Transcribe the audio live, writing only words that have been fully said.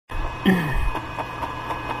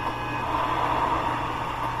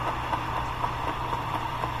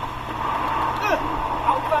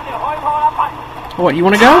What, you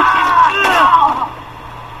want to go?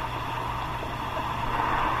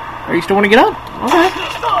 Or you still want to get up? Okay.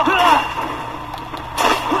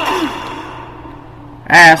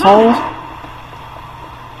 Assholes.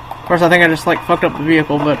 Of course, I think I just, like, fucked up the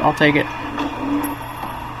vehicle, but I'll take it.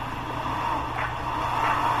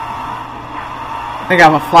 I think I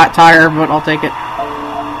have a flat tire, but I'll take it.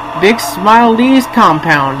 Big Smile Lee's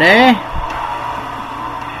compound, eh?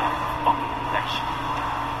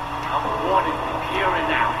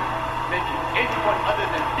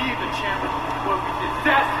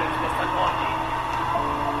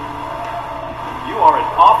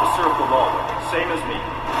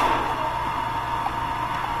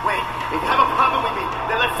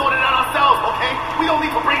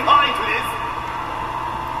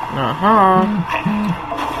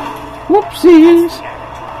 Whoopsies!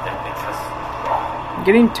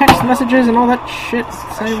 Getting text messages and all that shit at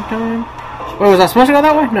the same time. Wait, was I supposed to go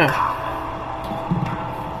that way? No.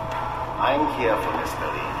 I'm here for Mr.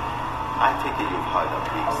 Lee. I take it you've heard of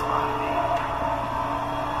Big Smile Lee.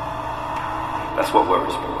 That's what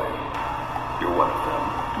worries me, Wayne. You're one of them.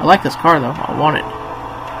 I like this car, though. I want it.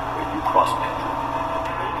 When you cross Metro,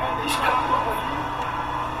 he's not wrong.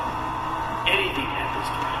 Anything happens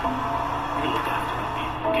to me, you look after me,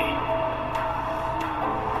 okay?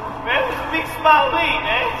 Man, this Big Smile Lee,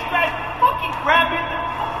 man. This guy fucking grabbed me at the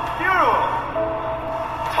funeral.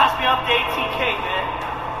 Tossed me off the 18K, man.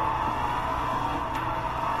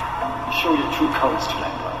 Show your true colors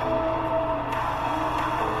tonight, brother.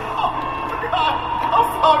 Oh, God. I'm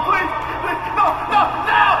sorry, please. No, no,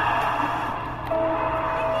 no!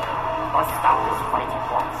 Let's stop this fight at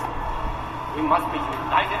once. We must be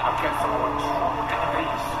united against our true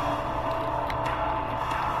enemies.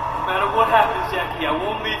 No matter what happens, Jackie, I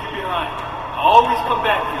won't leave you behind. I'll always come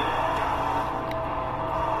back to you.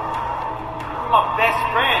 You're my best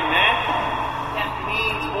friend, man. That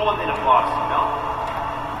means more than a boss, you know?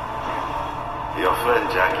 Your friend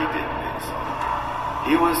Jackie didn't think so.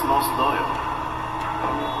 He was most loyal.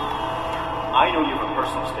 I know you have a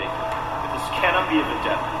personal stake, but this cannot be a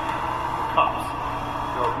vendetta. The cops,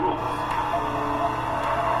 there are rules.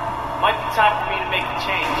 Might be time for me to make a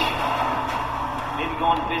change. Maybe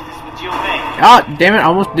go into business with Jill May. Ah, damn it,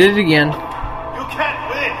 I almost did it again. You can't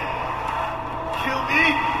win. Kill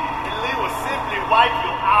me, and Lee will simply wipe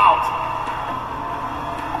you out.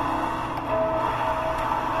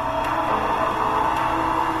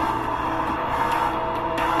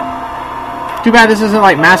 Too bad this isn't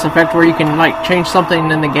like Mass Effect where you can like change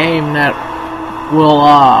something in the game that will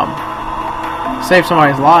save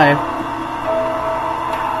somebody's life.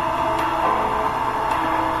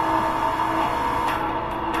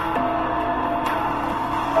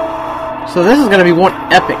 So this is gonna be one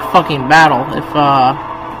epic fucking battle if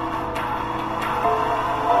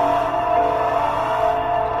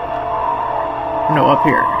no, up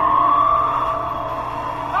here.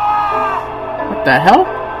 What the hell?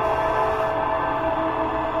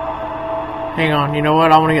 Hang on, you know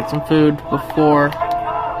what? I want to get some food before...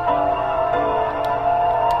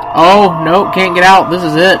 Oh, nope, can't get out. This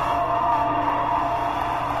is it.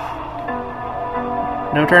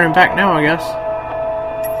 No turning back now, I guess.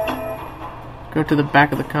 Go to the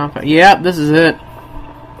back of the compound. Yep, this is it.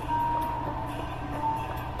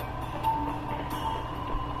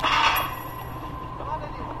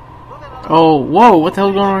 Oh, whoa, what the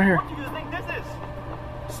hell's going on here? What do you think this is?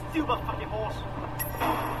 Stupid fucking horse.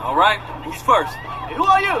 All right, who's first? Hey, who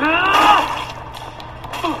are you?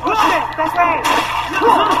 That's right.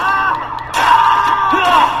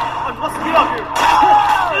 I must get up here.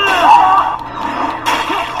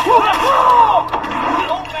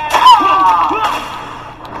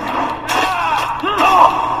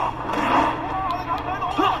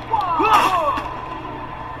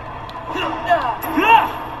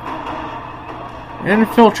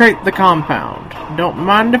 Infiltrate the compound. Don't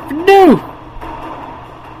mind if you do.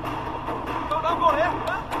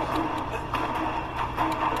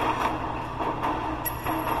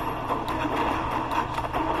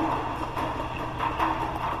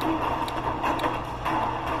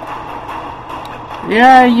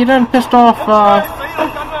 Yeah, you done pissed off,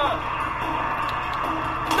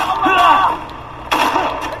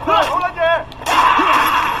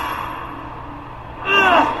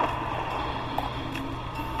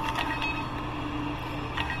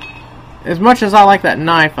 As much as I like that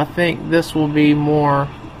knife, I think this will be more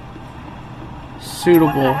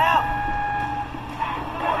suitable.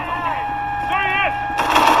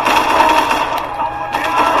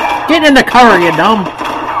 Get in the cover, you dumb.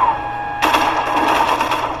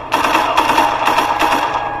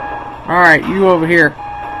 Alright, you over here.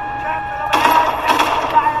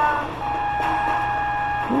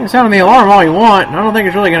 You can sound the alarm all you want. I don't think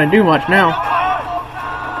it's really going to do much now.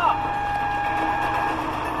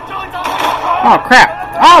 Oh, crap.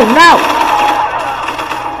 Oh, no!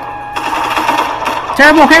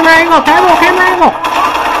 Terrible camera angle! Terrible camera angle!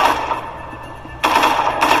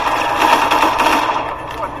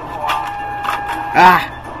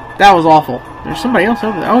 Ah, that was awful. There's somebody else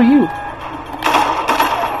over there. Oh, you.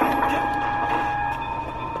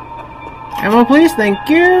 Ammo, please. Thank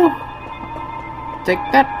you. Take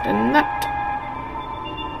that and that.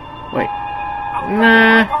 Wait.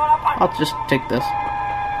 Nah. I'll just take this.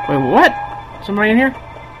 Wait, what? Somebody in here? Pick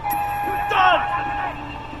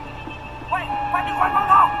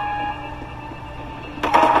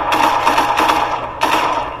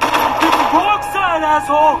the wrong side,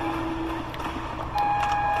 asshole!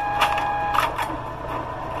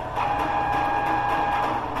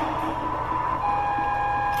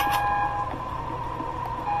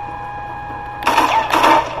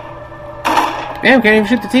 Damn, can't even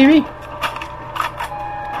shoot the TV.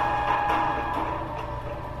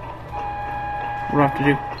 What do I have to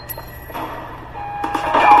do?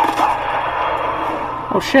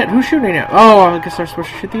 Oh shit, who's shooting at? Oh, I guess they're supposed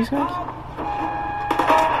to shoot these guys?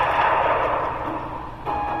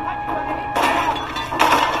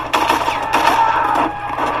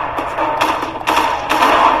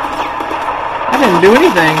 I didn't do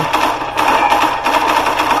anything.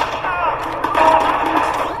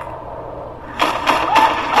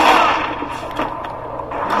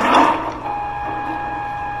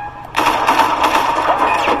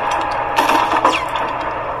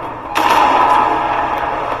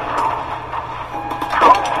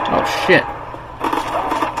 Shit.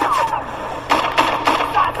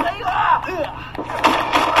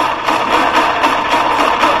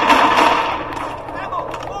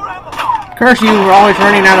 Curse you, we're always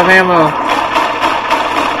running out of ammo.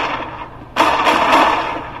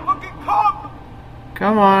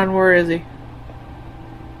 Come on, where is he?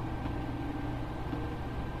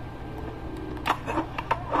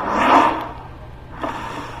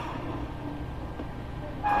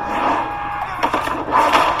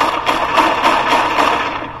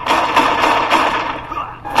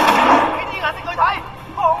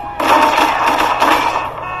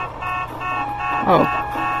 Oh.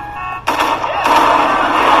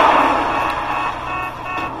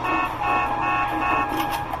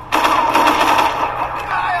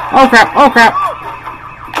 Oh crap, oh crap.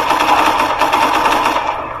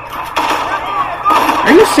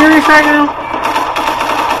 Are you serious right now?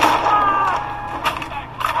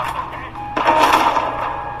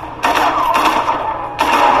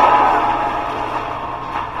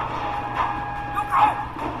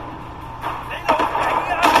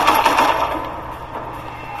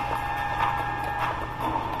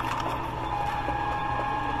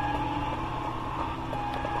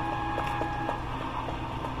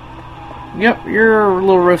 Yep, you're a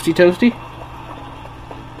little roasty toasty.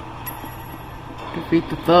 Defeat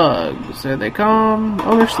the thugs. There they come.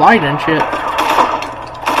 Oh, they're sliding and shit.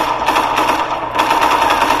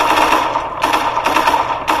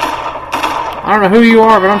 I don't know who you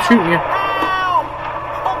are, but I'm shooting you. Help!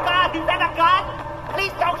 Oh God, is that a gun?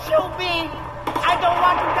 Please don't shoot me! I don't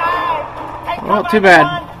want to die! Take Well, cover, too bad.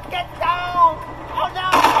 everyone. Get down! Oh no!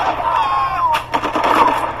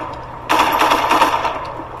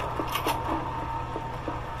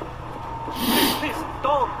 Please,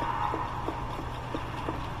 don't.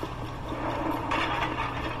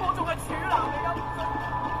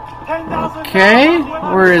 Okay,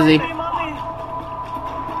 where is he?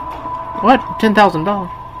 What? $10,000.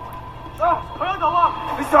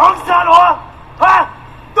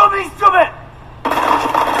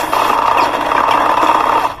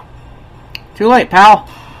 Too late, pal.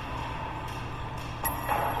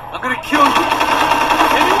 I'm gonna kill you.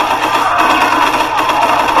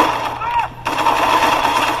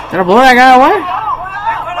 Did I blow that guy away?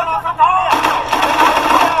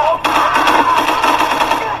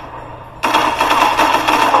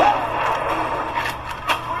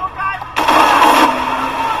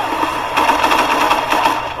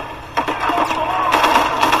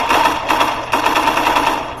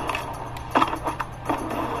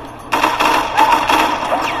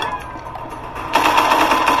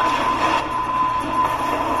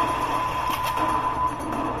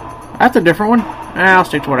 That's a different one. I'll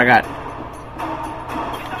stick to what I got.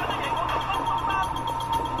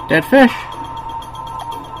 Dead fish.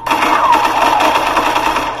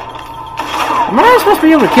 Am I supposed to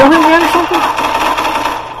be able to kill him yet or something?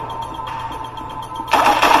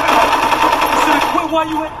 Should have quit while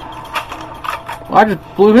you went. Well, I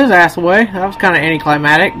just blew his ass away. That was kind of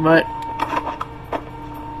anticlimactic, but...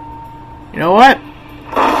 You know what?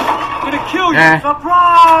 I'm gonna kill you! Eh.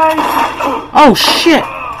 Surprise! Oh, shit!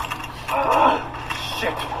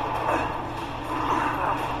 Shit.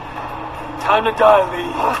 Time to die,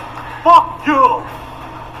 Lee. Fuck you!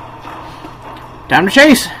 Time to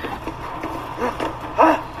chase!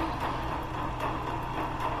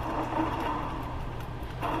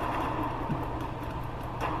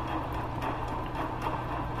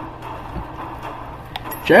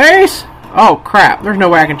 Chase! Oh crap, there's no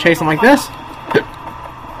way I can chase him like this.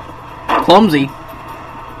 Clumsy.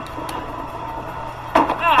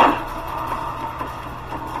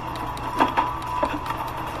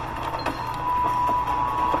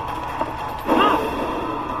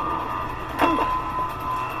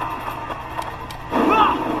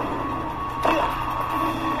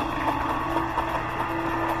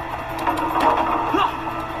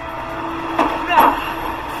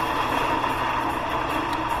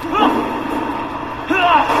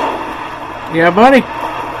 Yeah, buddy.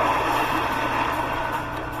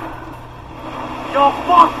 Yo,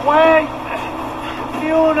 fuck, Wayne!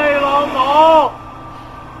 Kill they long all!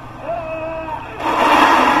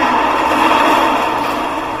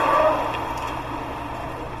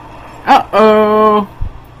 Uh-oh.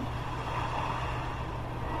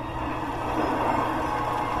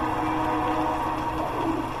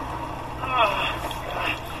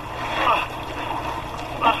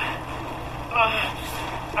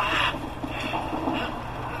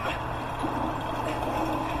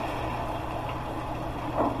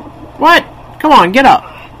 What? Come on, get up.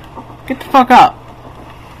 Get the fuck up.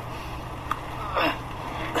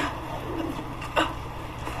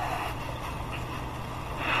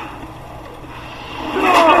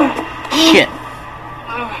 Shit.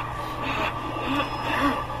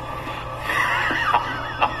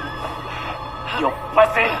 You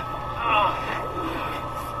pussy!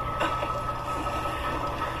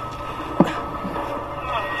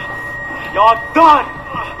 You're done!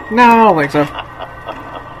 No, I don't think so.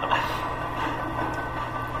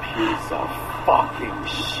 Piece of fucking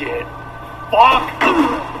shit. Fuck!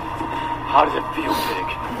 How does it feel, Pig?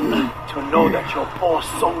 To know that your boss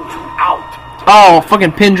sold you out? Oh,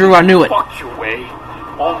 fucking pin Drew, I knew it. Fucked you, Way.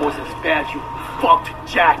 Almost as bad as you fucked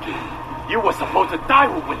Jackie. You were supposed to die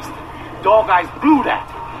with Winston. Dog Eyes blew that.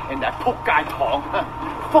 And that poke guy Tong.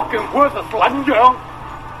 Fucking worthless Lan Yang.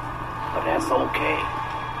 But that's okay.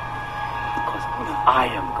 Because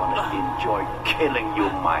I am gonna enjoy killing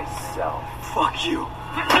you myself. Fuck you.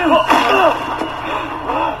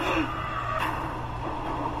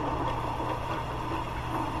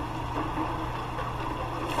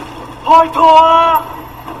 Hi, Tora!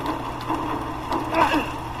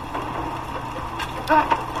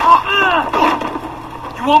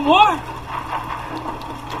 You want more?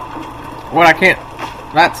 What, I can't...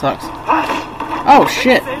 That sucks. Oh,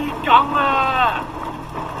 shit.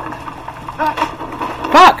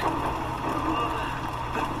 Fuck!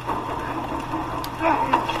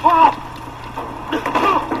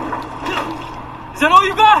 Is that all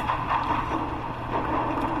you got?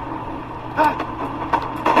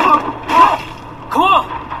 Come on!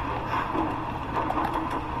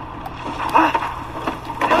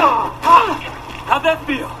 How'd that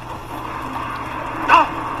feel?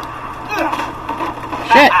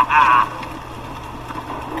 Shit!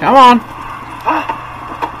 Come on!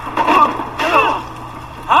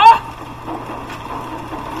 Huh?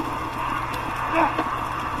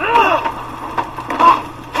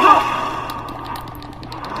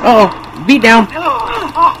 Uh-oh, beat down.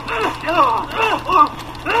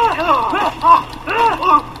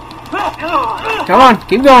 Come on,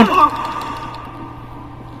 keep going.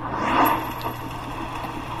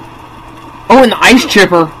 Oh, and the ice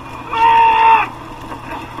chipper.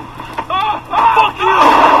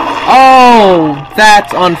 Oh,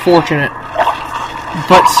 that's unfortunate.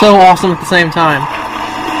 But so awesome at the same time.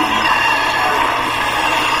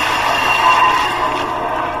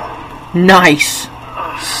 Nice.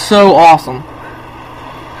 So awesome.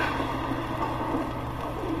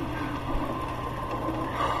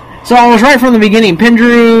 So I was right from the beginning.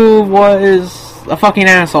 Pendrew was a fucking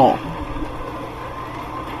asshole.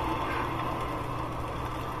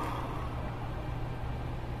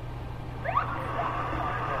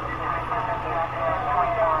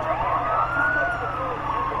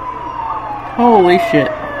 Holy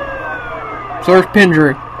shit. So there's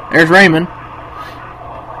Pendrew. There's Raymond.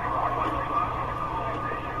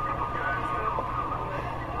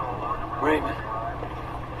 Raymond.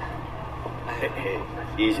 Hey,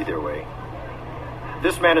 easy there, Way.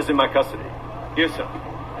 This man is in my custody. Here's some.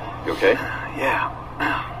 You okay? Yeah.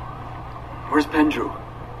 Where's Pendrew?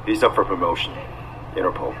 He's up for promotion.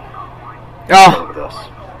 Interpol. Oh, With us.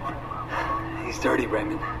 He's dirty,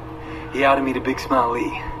 Raymond. He outed me to Big Smile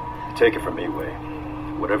Lee. Take it from me, Wei.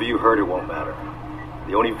 Whatever you heard, it won't matter.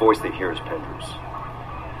 The only voice they hear is Pendrew's.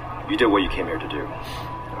 You did what you came here to do.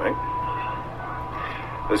 Alright?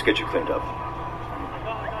 Let's get you cleaned up.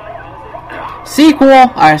 sequel!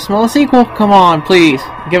 I smell a sequel. Come on, please.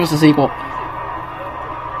 Give us a sequel.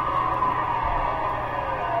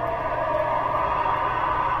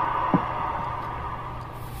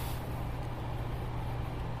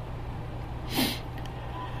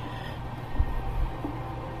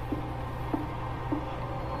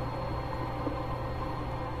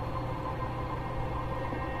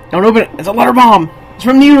 Don't open it. It's a letter bomb. It's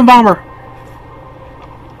from the Unabomber.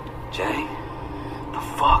 Jay? The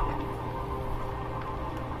fuck?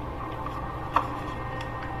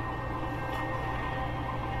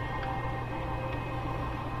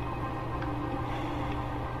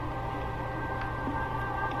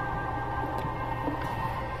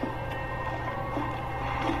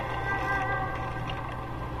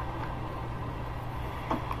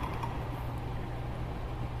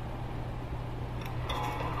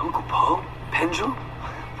 Uncle Po? Pendrew?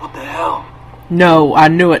 What the hell? No, I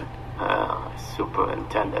knew it.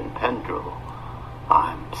 Superintendent Pendrew,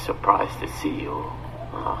 I'm surprised to see you.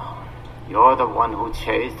 You're the one who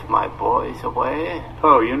chased my boys away?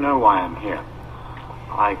 Oh, you know why I'm here.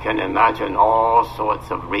 I can imagine all sorts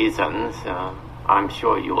of reasons. I'm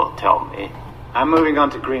sure you will tell me. I'm moving on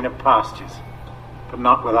to greener pastures, but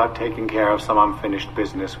not without taking care of some unfinished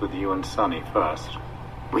business with you and Sonny first.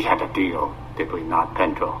 We had a deal, did we not,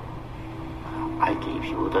 Pendrew? I gave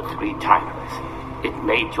you the 3 Tigers. It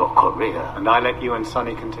made your career. And I let you and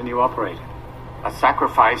Sonny continue operating. A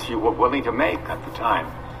sacrifice you were willing to make At the time.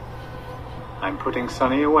 I'm putting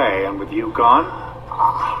Sonny away, and with you gone,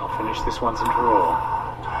 I'll finish this once and for all.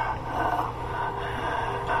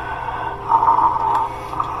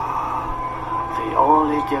 The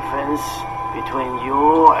only difference between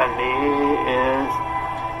you and me is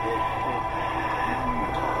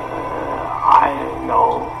I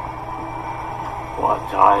know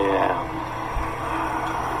what I am.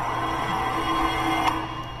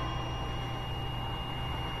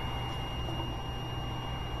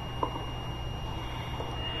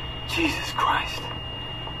 Jesus Christ.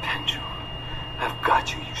 Pendrew, I've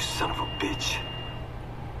got you, you son of a bitch.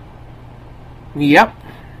 Yep.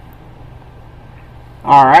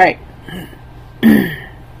 Alright.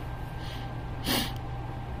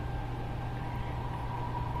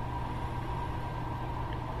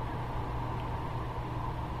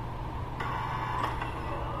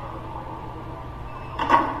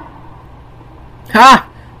 Ha!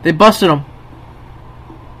 They busted him.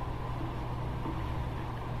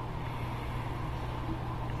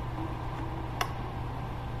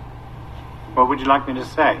 What would you like me to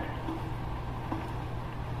say?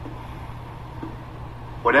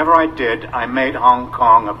 Whatever I did, I made Hong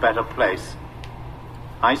Kong a better place.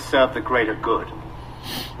 I served the greater good.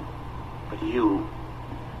 But you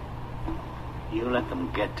let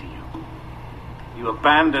them get to you. You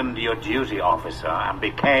abandoned your duty, officer, and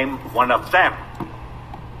became one of them.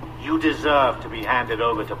 You deserve to be handed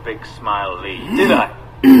over to Big Smile Lee. Did I?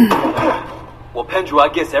 Well, Pendrew, I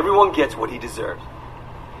guess everyone gets what he deserves.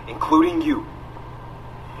 Including you.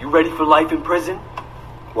 You ready for life in prison?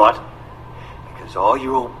 What? Because all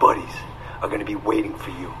your old buddies are going to be waiting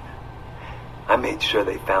for you. I made sure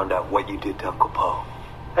they found out what you did to Uncle Po.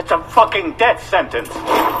 That's a fucking death sentence.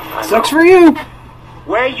 Sucks for you.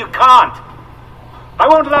 Where you can't. I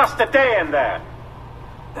won't last a day in there.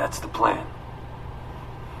 That's the plan.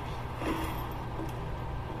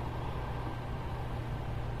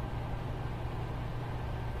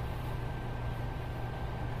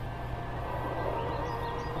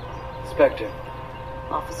 Inspector,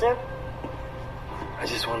 Officer? I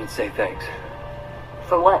just wanted to say thanks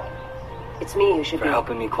For what? It's me who should for be...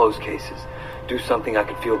 helping me close cases. Do something I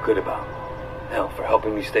can feel good about. Hell, for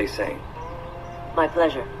helping me stay sane. My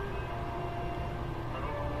pleasure.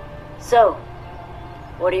 So,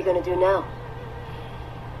 what are you going to do now?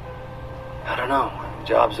 I don't know. The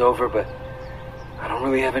job's over, but I don't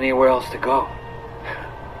really have anywhere else to go.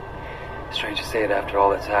 Strange to say it after all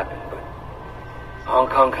that's happened, but Hong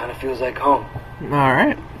Kong kind of feels like home.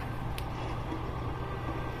 Alright.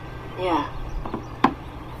 Yeah.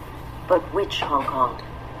 But which Hong Kong,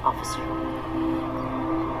 officer?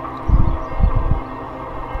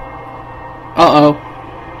 Uh-oh.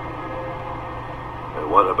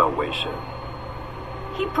 And what about Wei Shen?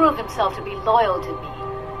 He proved himself to be loyal to me,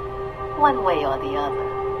 one way or the other.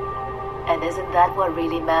 And isn't that what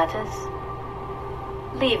really matters?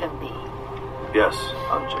 Leave him be. Yes,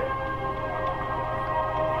 I'm Jay.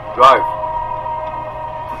 Drive.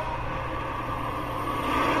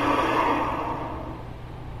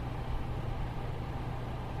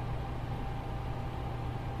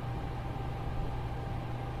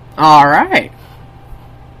 Alright.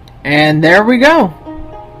 And there we go.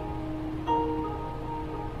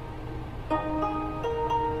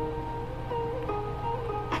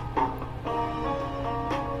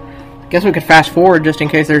 Guess we could fast forward just in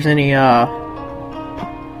case there's any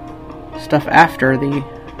stuff after the...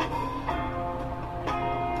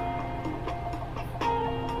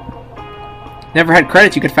 Never had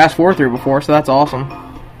credits you could fast forward through before, so that's awesome.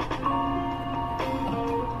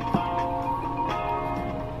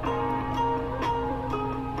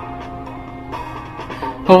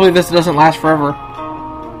 Hopefully this doesn't last forever.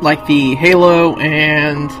 Like the Halo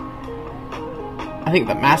and... I think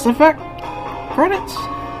the Mass Effect credits?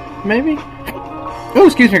 Maybe? Oh,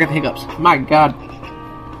 excuse me, I got the hiccups. My god.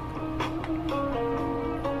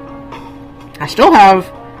 I still have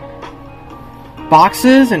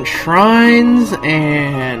boxes and shrines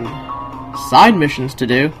and side missions to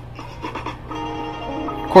do.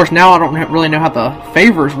 Of course, now I don't really know how the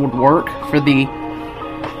favors would work for the...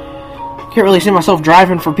 Can't really see myself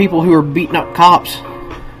driving for people who are beating up cops.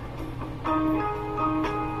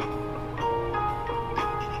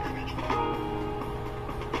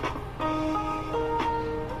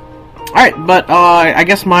 Alright, but I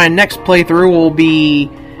guess my next playthrough will be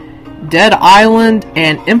Dead Island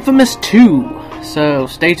and Infamous 2. So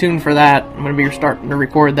stay tuned for that. I'm going to be starting to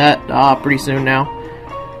record that pretty soon now.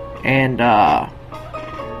 And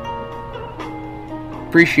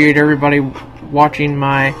appreciate everybody watching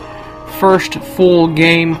my first full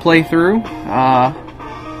game playthrough.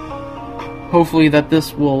 Hopefully that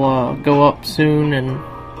this will go up soon and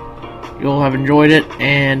you'll have enjoyed it,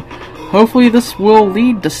 and hopefully this will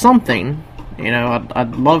lead to something. You know,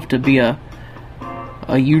 I'd love to be a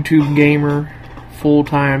YouTube gamer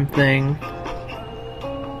full-time thing,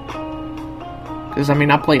 because I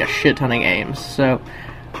mean I play a shit ton of games, so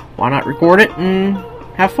why not record it and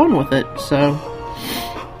have fun with it? So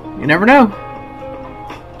you never know.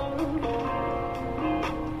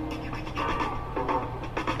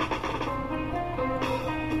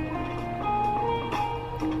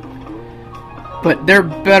 But there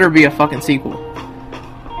better be a fucking sequel.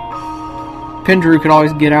 Pendrew could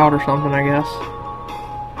always get out or something, I guess.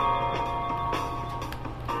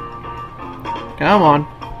 Come on.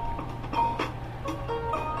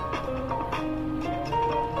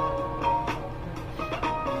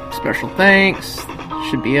 Special thanks.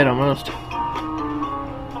 Should be it almost.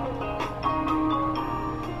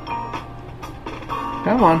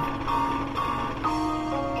 Come on.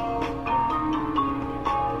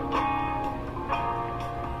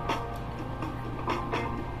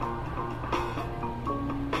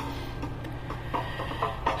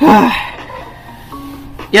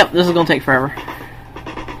 Yep, this is gonna take forever.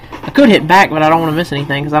 I could hit back, but I don't want to miss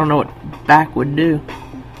anything, because I don't know what back would do.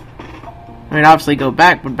 I mean, obviously go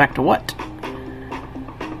back, but back to what?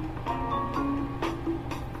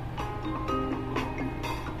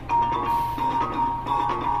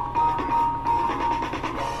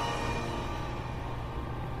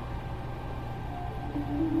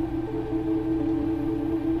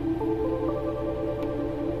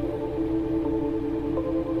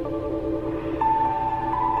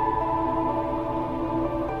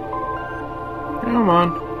 Come on.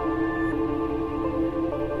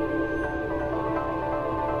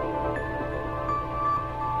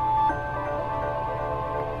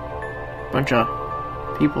 Bunch of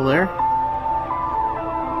people there.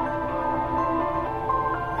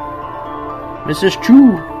 Mrs.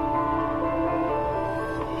 Chu.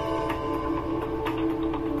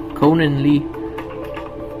 Conan Lee.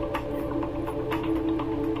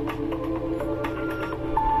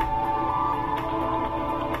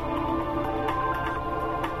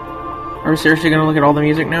 Are we seriously gonna look at all the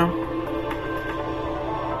music now?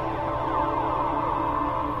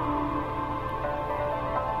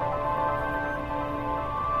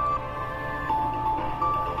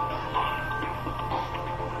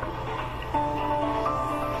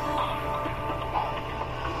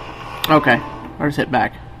 Okay, I'll just hit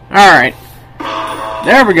back. Alright.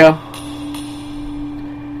 There we go.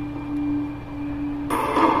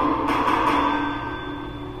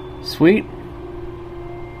 Sweet.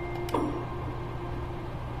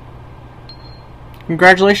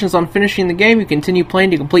 Congratulations on finishing the game. You continue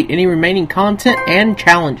playing to complete any remaining content and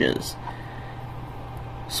challenges.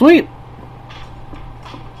 Sweet.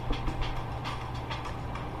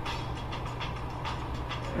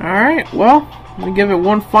 Alright, well, let me give it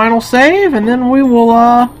one final save, and then we will,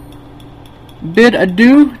 bid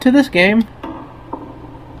adieu to this game.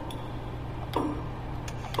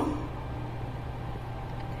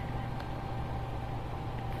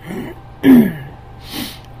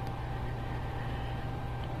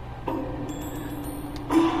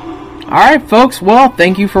 Alright folks, well,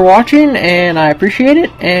 thank you for watching, and I appreciate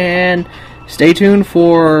it, and stay tuned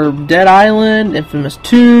for Dead Island, Infamous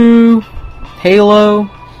 2, Halo,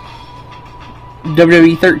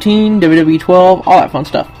 WWE 13, WWE 12, all that fun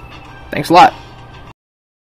stuff. Thanks a lot.